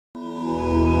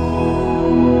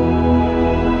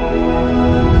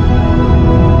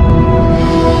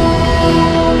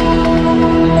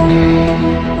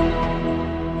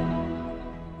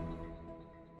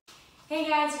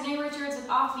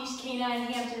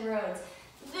Hampton Roads.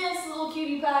 This little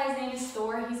cutie pie, his name is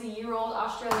Thor. He's a year-old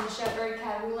Australian Shepherd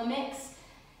Catahoula mix.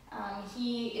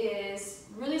 He is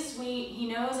really sweet. He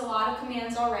knows a lot of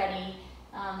commands already.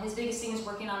 His biggest thing is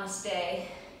working on the stay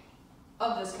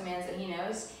of those commands that he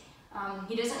knows.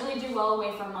 He doesn't really do well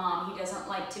away from mom. He doesn't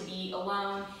like to be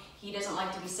alone. He doesn't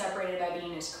like to be separated by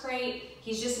being in his crate.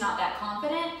 He's just not that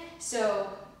confident. So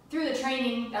through the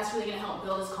training, that's really gonna help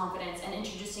build his confidence and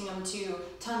introducing him to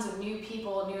tons of new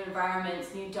people, new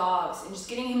environments, new dogs, and just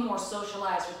getting him more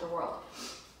socialized with the world.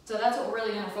 So that's what we're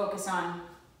really gonna focus on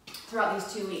throughout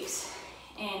these 2 weeks.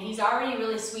 And he's already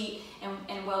really sweet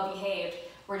and well-behaved.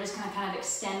 We're just gonna kind of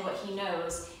extend what he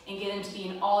knows and get him to be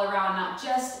an all-around, not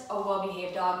just a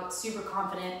well-behaved dog, but super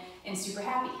confident and super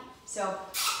happy. So,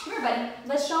 come here, buddy.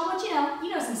 Let's show him what you know. You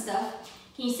know some stuff.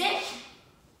 Can you sit?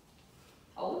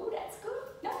 Oh, that's good.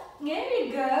 No, there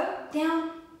you go.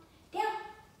 Down, down,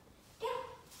 down.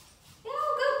 Oh,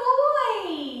 good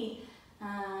boy.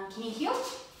 Can you heel?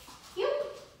 Heel,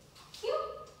 heel,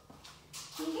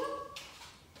 can you heel?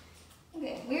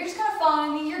 Okay, we're just kind of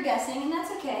following me. You're guessing, and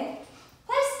that's okay.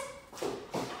 Plus,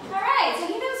 all right, so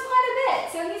he knows quite a bit.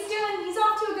 So he's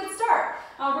off to a good start.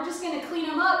 We're just gonna clean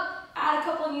him up, add a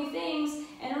couple new things,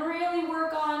 and really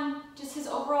work on just his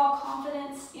overall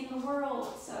confidence in the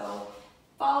world. So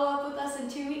follow up with us in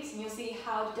 2 weeks and you'll see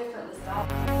how different this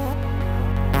dog is.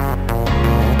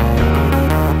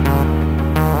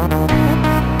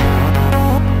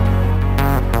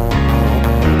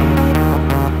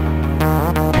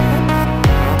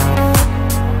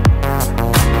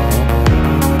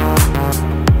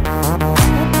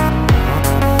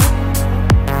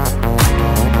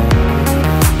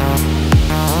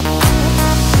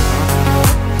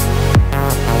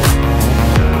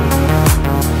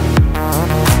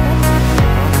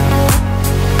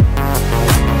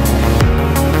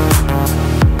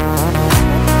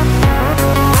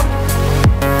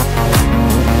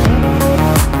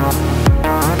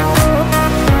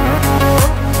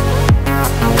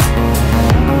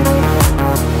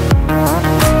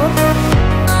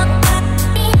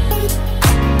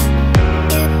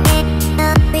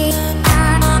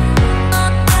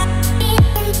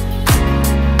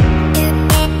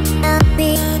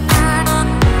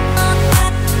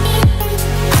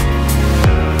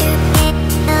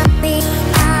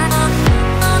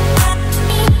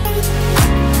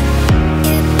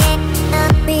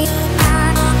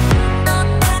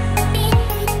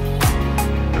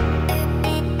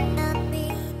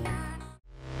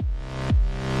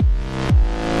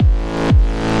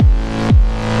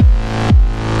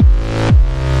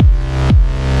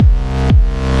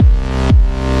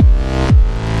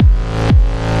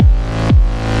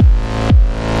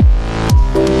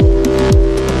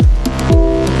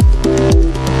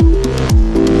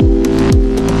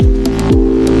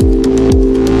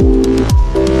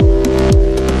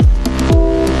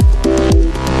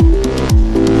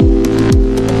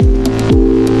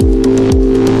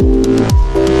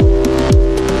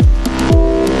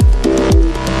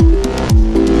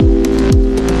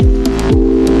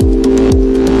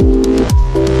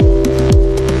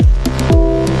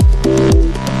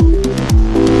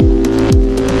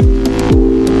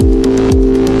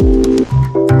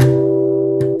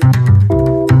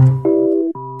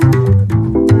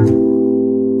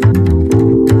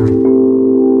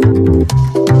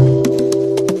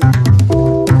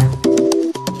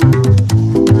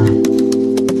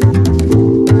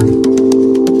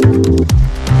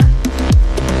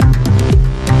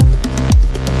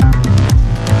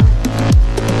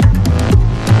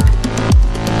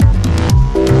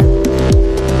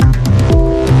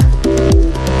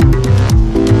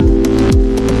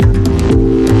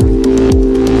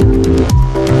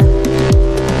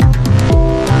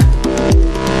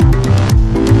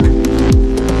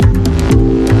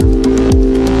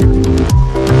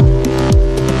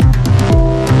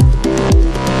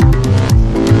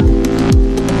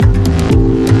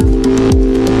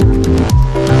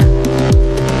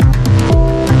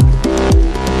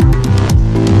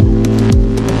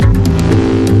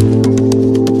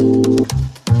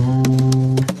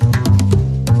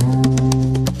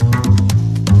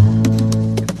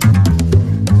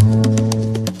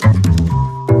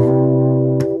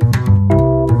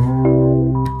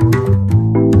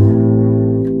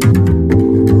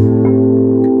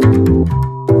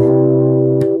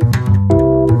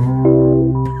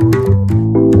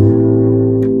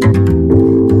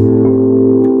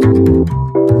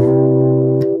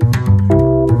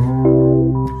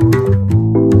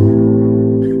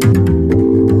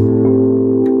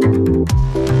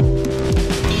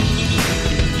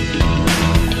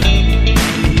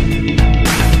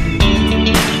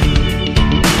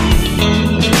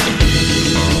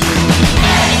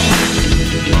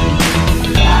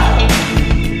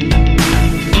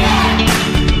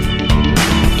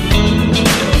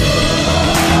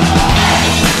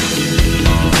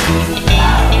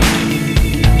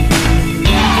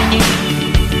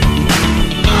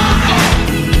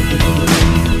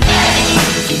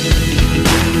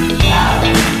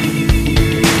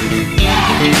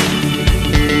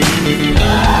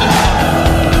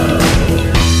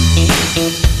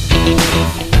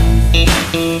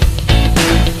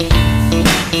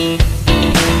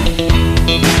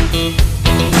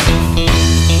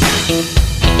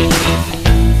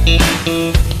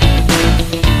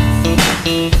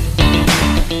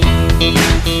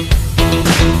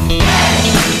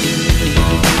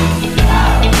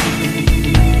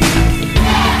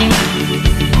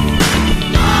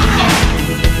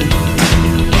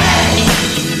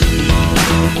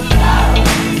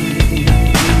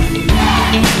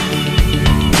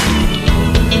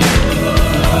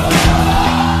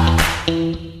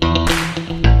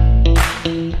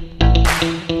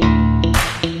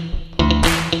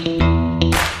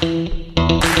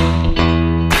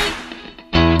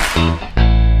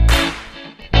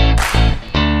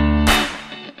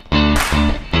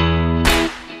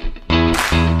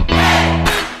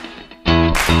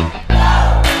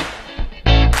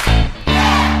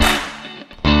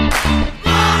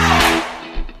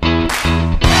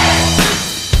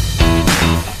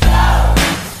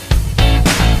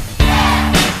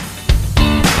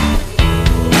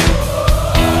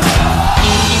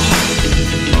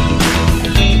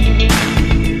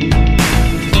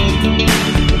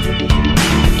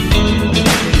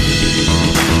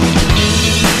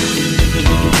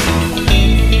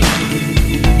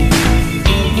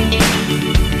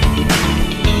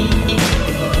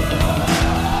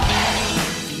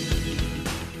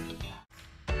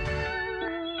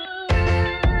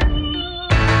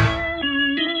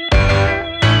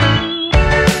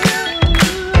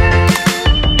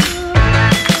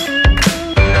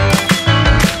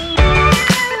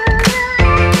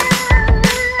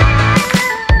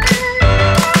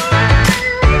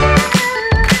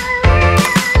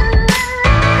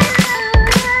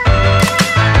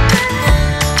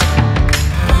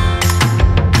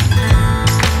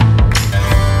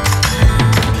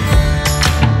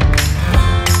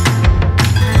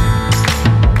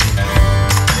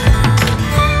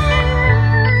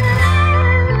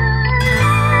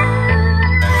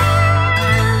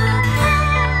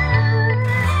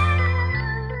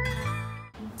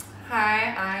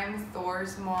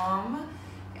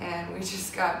 We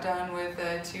just got done with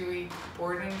a 2-week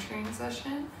board and train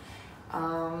session.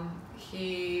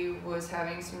 He was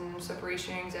having some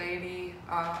separation anxiety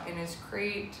in his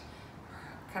crate,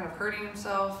 kind of hurting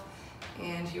himself,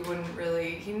 and he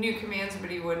knew commands,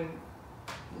 but he wouldn't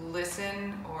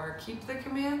listen or keep the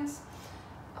commands.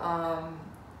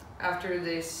 After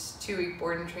this 2-week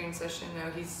board and train session,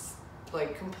 now he's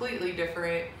like completely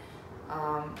different.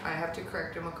 I have to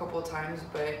correct him a couple of times,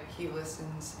 but he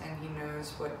listens and he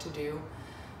knows what to do.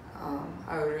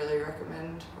 I would really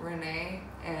recommend Renee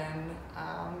and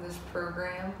this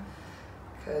program,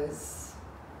 because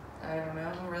I don't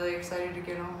know, I'm really excited to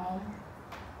get him home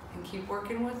and keep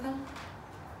working with him.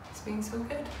 It's being so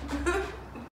good.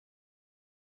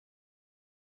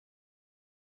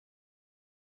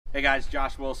 Hey guys,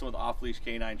 Josh Wilson with Off-Leash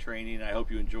Canine Training. I hope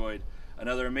you enjoyed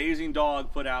another amazing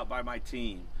dog put out by my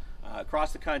team.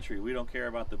 Across the country, we don't care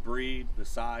about the breed, the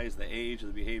size, the age, or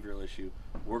the behavioral issue.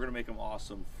 We're going to make them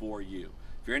awesome for you.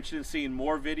 If you're interested in seeing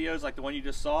more videos like the one you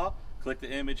just saw, click the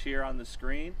image here on the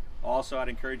screen. Also, I'd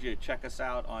encourage you to check us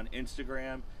out on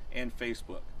Instagram and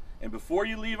Facebook. And before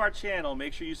you leave our channel,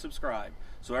 make sure you subscribe.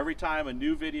 So every time a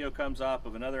new video comes up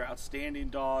of another outstanding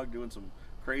dog doing some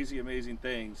crazy, amazing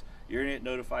things, you're going to get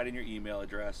notified in your email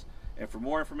address. And for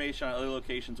more information on other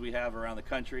locations we have around the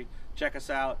country, check us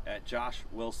out at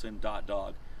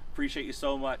joshwilson.dog. Appreciate you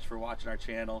so much for watching our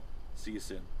channel. See you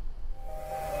soon.